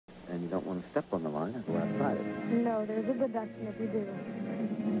and you don't want to step on the line or go outside it. No, there's a deduction if you do.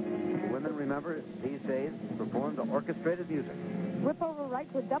 Women, remember, these days perform to orchestrated music. Whip over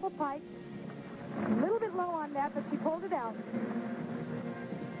right to a double pike. A little bit low on that, but she pulled it out.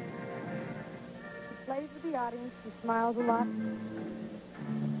 She plays with the audience. She smiles a lot.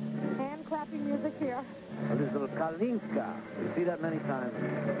 Hand clapping music here. Well, there's a little Kalinka. You see that many times.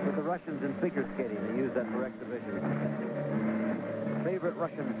 With the Russians in figure skating, they use that for exhibition. Favorite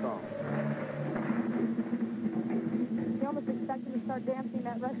Russian song. You almost expect him to start dancing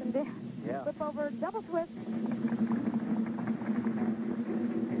that Russian dance. Yeah. Flip over, double twist.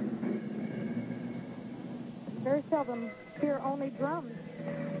 Very seldom hear only drums.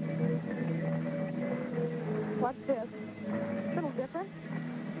 What's this? A little different.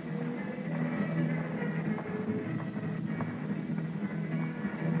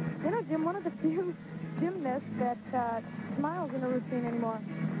 You know, Jim, one of the few gymnasts that smiles in a routine anymore.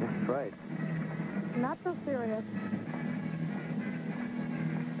 That's right. Not so serious.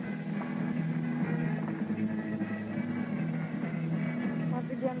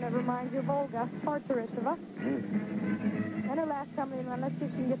 Once again, that reminds you of Olga Parterisheva. And her last tumbling run. Let's see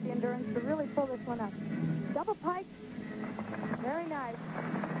if she can get the endurance to really pull this one up. Double pike. Very nice.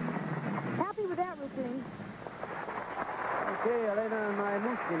 Happy with that routine. Okay, Elena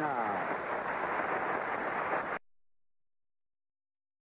Naimushina.